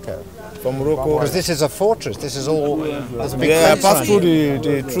from Morocco? From Morocco. Because this is a fortress. This is all. There's a big Yeah, I fence passed around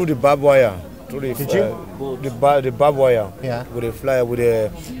through you. the barbed wire. Through the, Did you? The barbed wire. Yeah. With a flyer, with a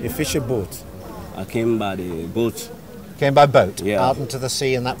fishing boat. I came by the boat. Came by boat? Yeah. Out into the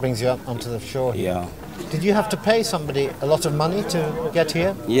sea, and that brings you up onto the shore here. Yeah. Did you have to pay somebody a lot of money to get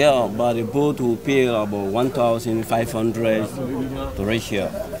here? Yeah, but the boat will pay about 1,500 to reach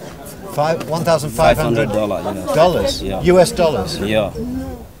here. $1,500 $500, dollars? Yeah. US dollars? Yeah.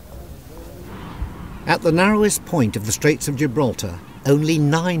 At the narrowest point of the Straits of Gibraltar, only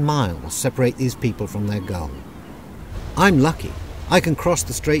 9 miles separate these people from their goal. I'm lucky. I can cross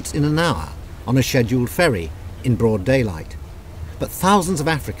the straits in an hour on a scheduled ferry in broad daylight. But thousands of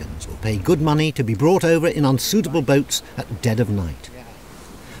Africans will pay good money to be brought over in unsuitable boats at dead of night.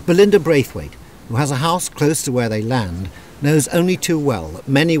 Belinda Braithwaite, who has a house close to where they land, knows only too well that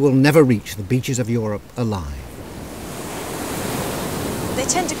many will never reach the beaches of Europe alive. They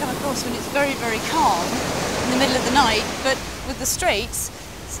tend to come across when it's very, very calm in the middle of the night, but with the straits,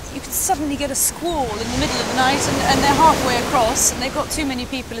 you can suddenly get a squall in the middle of the night and they're halfway across and they've got too many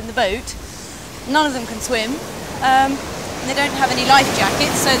people in the boat. None of them can swim. They don't have any life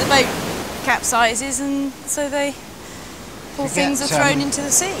jackets, so the boat capsizes and so poor things are thrown into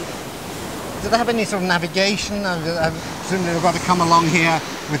the sea. Do they have any sort of navigation? Presumably they've got to come along here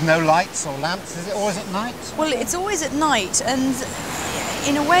with no lights or lamps. Is it always at night? Well, it's always at night, and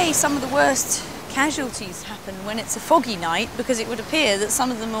in a way some of the worst casualties happen when it's a foggy night, because it would appear that some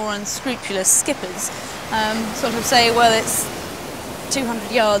of the more unscrupulous skippers sort of say, well, it's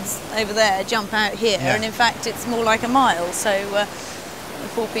 200 yards over there, jump out here, Yeah. and in fact it's more like a mile, so the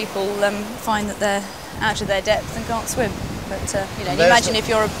poor people find that they're out of their depth and can't swim. But you know, imagine if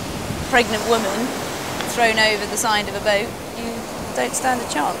you're a pregnant woman thrown over the side of a boat, you don't stand a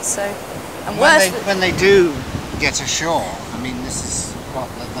chance. So, and when they do get ashore, I mean, this is what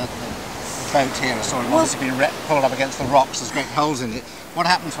the boat here has sort of obviously been pulled up against the rocks. There's great holes in it. What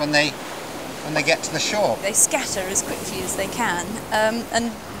happens when they get to the shore? They scatter as quickly as they can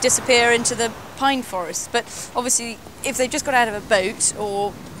and disappear into the pine forest. But obviously, if they've just got out of a boat,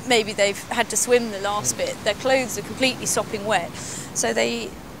 or maybe they've had to swim the last bit, their clothes are completely sopping wet. So they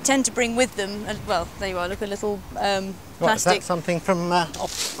tend to bring with them, well, there you are, look, a little plastic. What, is that something from Well,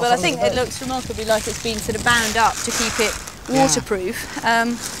 I think it looks remarkably like it's been sort of bound up to keep it waterproof.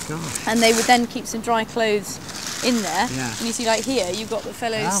 And they would then keep some dry clothes in there. Yeah. And you see, like here, you've got the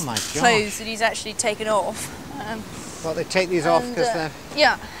fellow's Oh my gosh. clothes that he's actually taken off. Well, they take these off because they're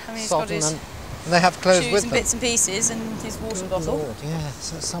yeah, I mean, he's got his and they have clothes shoes with and them. bits and pieces and his water bottle. Lord, yeah,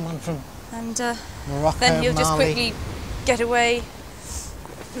 so someone from And Morocco, then he'll just Mali. quickly get away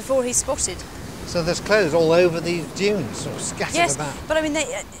before he's spotted. So there's clothes all over these dunes, sort of scattered Yes, about. but I mean,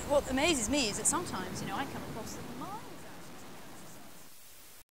 what amazes me is that sometimes, I come across them miles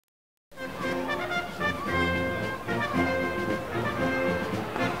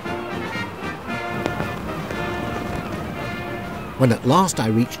When at last I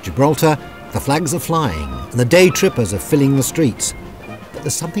reach Gibraltar, the flags are flying and the day trippers are filling the streets. But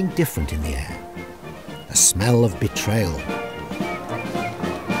there's something different in the air. A smell of betrayal.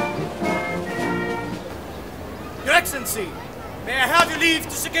 Your Excellency, may I have your leave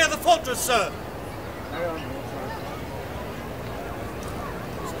to secure the fortress, sir?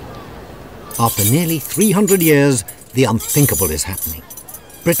 After nearly 300 years, the unthinkable is happening.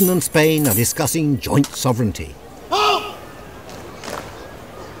 Britain and Spain are discussing joint sovereignty.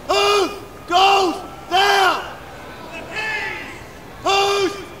 Who goes there?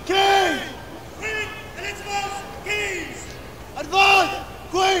 Who's king? Queen Elizabeth Keys. Advance,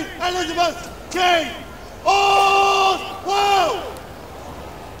 Queen Elizabeth King. Oh, wow!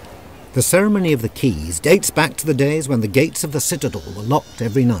 The ceremony of the keys dates back to the days when the gates of the citadel were locked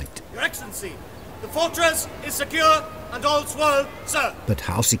every night. Your Excellency, the fortress is secure and all's well, sir. But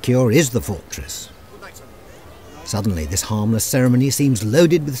how secure is the fortress? Suddenly, this harmless ceremony seems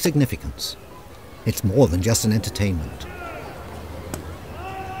loaded with significance. It's more than just an entertainment.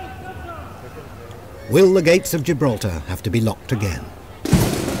 Will the gates of Gibraltar have to be locked again?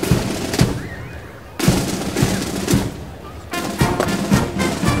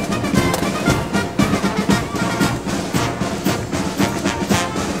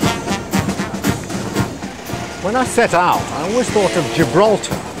 When I set out, I always thought of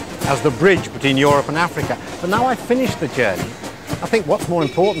Gibraltar as the bridge between Europe and Africa. But now I've finished the journey, I think what's more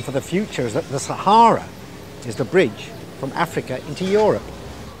important for the future is that the Sahara is the bridge from Africa into Europe.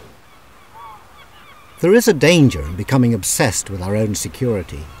 There is a danger in becoming obsessed with our own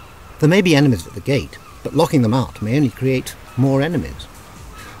security. There may be enemies at the gate, but locking them out may only create more enemies.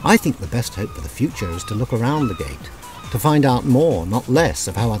 I think the best hope for the future is to look around the gate, to find out more, not less,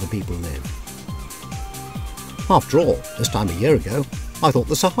 of how other people live. After all, this time a year ago, I thought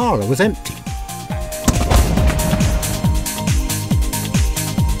the Sahara was empty.